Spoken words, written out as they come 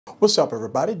What's up,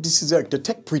 everybody? This is Eric, the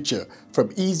tech preacher from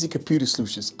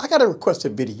AskEazyComputerSolutions. I got a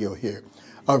requested video here.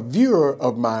 A viewer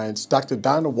of mine, Dr.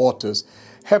 Donna Walters,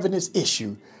 having this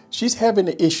issue. She's having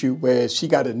an issue where she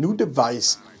got a new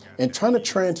device and trying to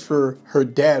transfer her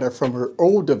data from her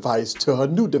old device to her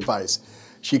new device.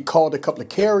 She called a couple of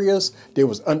carriers. They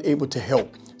was unable to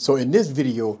help. So in this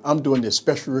video, I'm doing this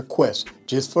special request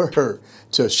just for her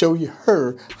to show you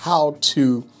her how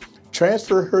to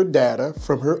transfer her data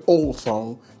from her old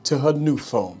phone to her new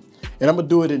phone. And I'm gonna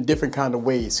do it in different kind of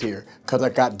ways here because I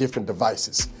got different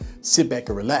devices. Sit back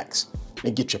and relax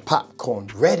and get your popcorn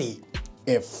ready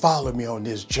and follow me on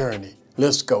this journey.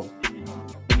 Let's go.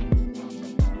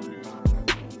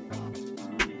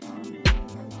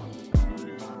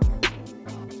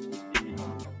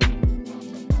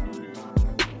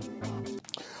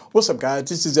 What's up, guys?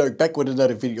 This is Eric back with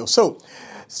another video. So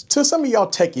to some of y'all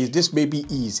techies, this may be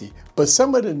easy, but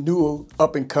some of the new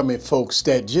up and coming folks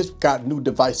that just got new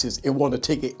devices and want to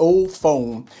take an old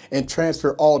phone and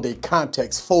transfer all their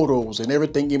contacts, photos, and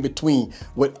everything in between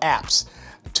with apps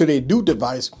to their new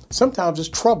device, sometimes it's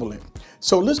troubling.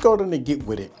 So let's go ahead and get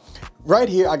with it. Right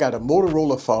here, I got a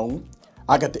Motorola phone.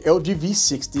 I got the LG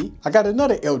V60. I got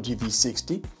another LG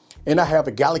V60. And I have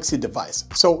a Galaxy device.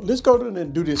 So let's go ahead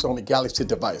and do this on a Galaxy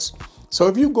device. So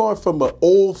if you're going from an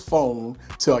old phone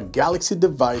to a Galaxy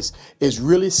device, it's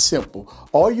really simple.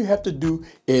 All you have to do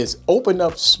is open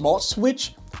up Smart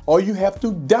Switch, or you have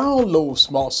to download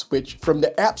Smart Switch from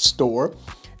the App Store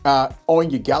on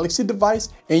your Galaxy device,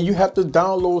 and you have to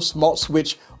download Smart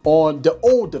Switch on the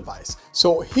old device.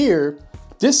 So here,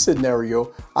 this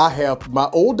scenario, I have my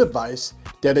old device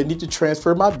that I need to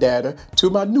transfer my data to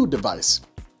my new device.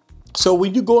 So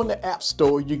when you go in the App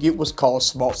Store, you get what's called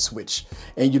Smart Switch,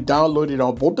 and you download it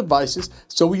on both devices.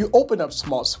 So when you open up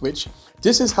Smart Switch,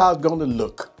 this is how it's going to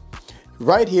look.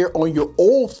 Right here on your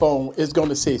old phone, it's going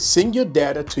to say send your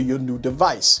data to your new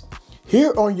device.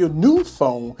 Here on your new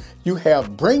phone, you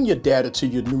have bring your data to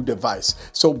your new device.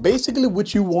 So basically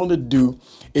what you want to do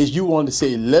is you want to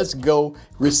say, let's go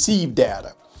receive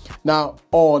data. Now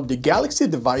on the Galaxy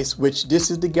device, which this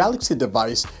is the Galaxy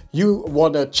device, you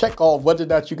want to check off whether or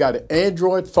not you got an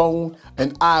Android phone,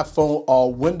 an iPhone,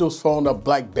 or Windows phone, or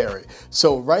BlackBerry.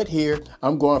 So right here,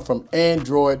 I'm going from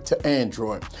Android to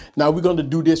Android. Now we're going to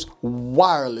do this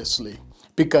wirelessly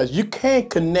because you can't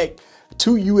connect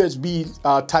two USB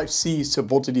Type-Cs to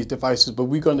both of these devices, but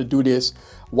we're going to do this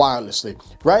wirelessly.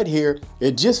 Right here,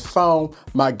 it just found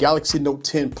my Galaxy Note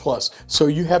 10 Plus, so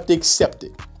you have to accept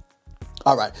it.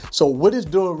 All right, so what it's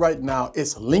doing right now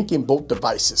is linking both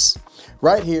devices.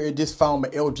 Right here, it just found my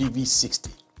LG V60.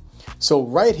 So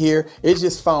right here, it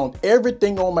just found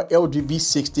everything on my LG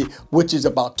V60, which is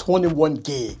about 21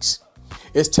 gigs.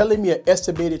 It's telling me an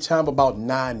estimated time about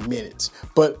 9 minutes.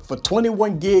 But for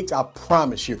 21 gigs, I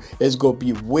promise you, it's going to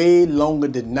be way longer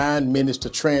than 9 minutes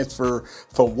to transfer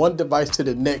from one device to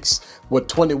the next with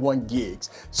 21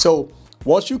 gigs. So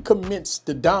once you commence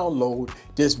the download,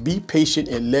 just be patient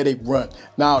and let it run.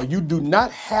 Now, you do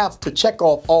not have to check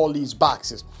off all these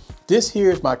boxes. This here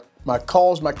is my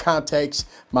calls, my contacts,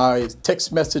 my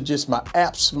text messages, my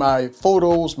apps, my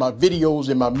photos, my videos,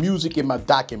 and my music and my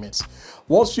documents.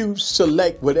 Once you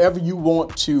select whatever you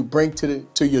want to bring to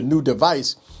your new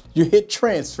device, you hit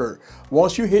transfer.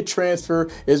 Once you hit transfer,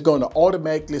 it's going to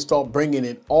automatically start bringing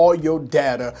in all your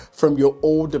data from your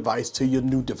old device to your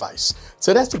new device.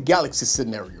 So that's the Galaxy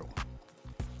scenario.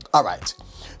 All right,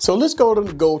 so let's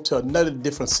go to another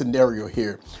different scenario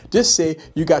here. Just say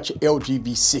you got your LG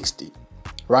V60,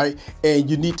 right? And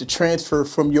you need to transfer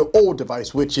from your old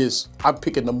device, which is, I'm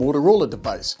picking the Motorola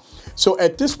device. So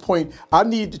at this point, I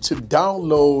needed to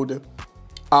download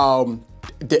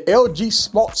the LG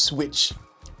Smart Switch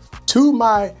to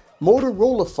my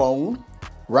Motorola phone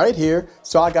right here.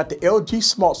 So I got the LG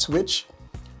Smart Switch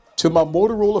to my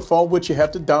Motorola phone, which you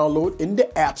have to download in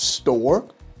the App Store.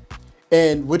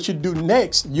 And what you do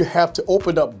next, you have to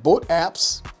open up both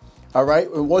apps. All right.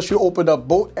 And once you open up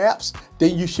both apps,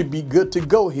 then you should be good to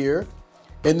go here.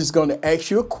 And it's going to ask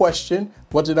you a question,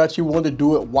 whether or not you want to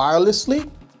do it wirelessly,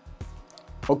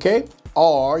 okay,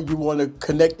 or you want to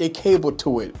connect a cable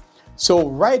to it. So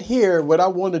right here, what I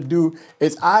want to do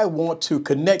is I want to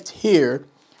connect here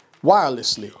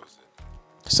wirelessly.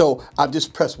 So I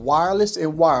just press wireless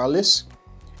and wireless.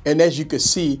 And as you can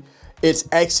see, it's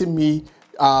asking me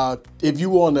if you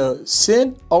want to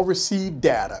send or receive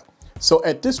data. So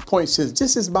at this point, since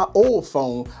this is my old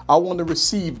phone, I want to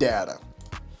receive data.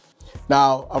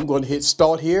 Now I'm going to hit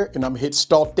start here and I'm going to hit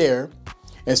start there.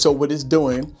 And so what it's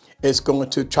doing, it's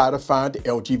going to try to find the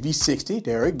LG V60.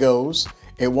 There it goes.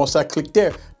 And once I click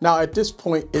there, now at this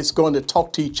point, it's going to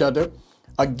talk to each other.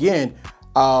 Again,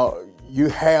 you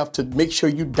have to make sure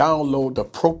you download the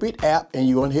appropriate app, and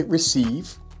you're gonna hit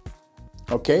receive.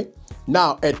 Okay.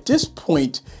 Now at this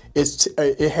point,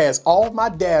 it has all my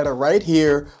data right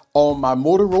here on my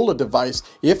Motorola device.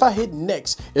 If I hit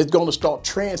next, it's going to start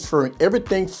transferring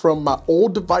everything from my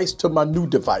old device to my new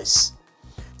device.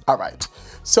 All right.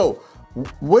 So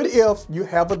what if you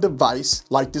have a device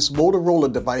like this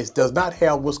Motorola device does not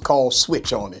have what's called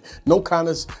switch on it? No kind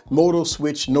of Moto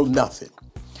switch, no nothing.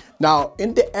 Now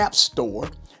in the App Store,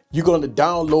 you're going to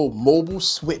download Mobile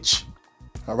Switch.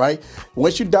 All right.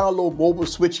 Once you download Mobile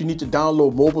Switch, you need to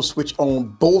download Mobile Switch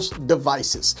on both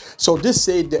devices. So this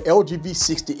said the LG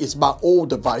V60 is my old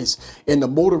device and the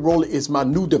Motorola is my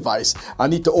new device. I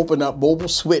need to open up Mobile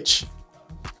Switch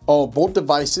on both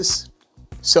devices.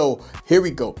 So here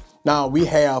we go. Now we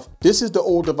have, this is the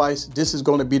old device. This is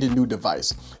going to be the new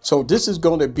device. So this is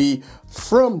going to be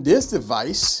from this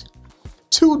device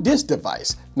to this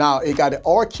device. Now it got an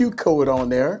RQ code on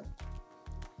there.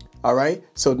 All right,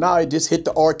 so now I just hit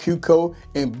the RQ code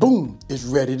and boom, it's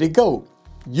ready to go.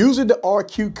 Using the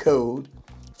RQ code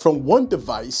from one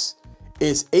device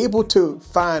is able to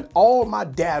find all my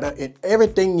data and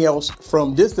everything else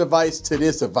from this device to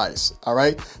this device. All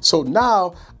right, so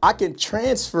now I can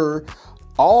transfer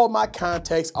all my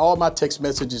contacts, all my text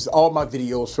messages, all my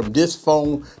videos from this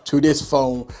phone to this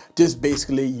phone, just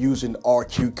basically using the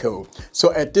RQ code.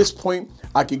 So at this point,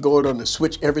 I can go on and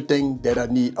switch everything that I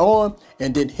need on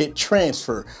and then hit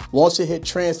transfer. Once it hit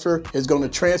transfer, it's going to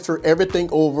transfer everything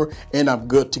over and I'm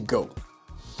good to go.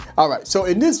 All right, so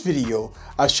in this video,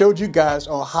 I showed you guys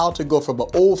on how to go from an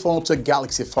old phone to a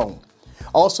Galaxy phone.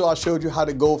 Also, I showed you how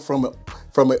to go from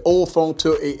an old phone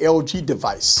to a LG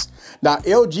device. Now,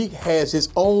 LG has its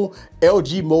own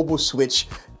LG mobile switch.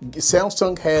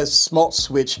 Samsung has smart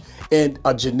switch, and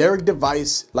a generic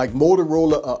device like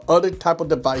Motorola or other type of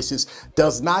devices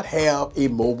does not have a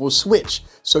mobile switch.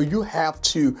 So you have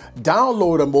to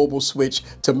download a mobile switch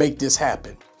to make this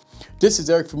happen. This is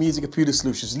Eric from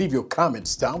AskEazyComputerSolutions. Leave your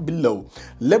comments down below.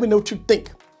 Let me know what you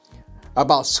think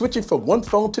about switching from one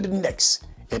phone to the next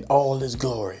in all its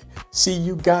glory. See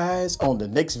you guys on the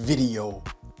next video.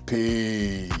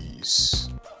 Peace.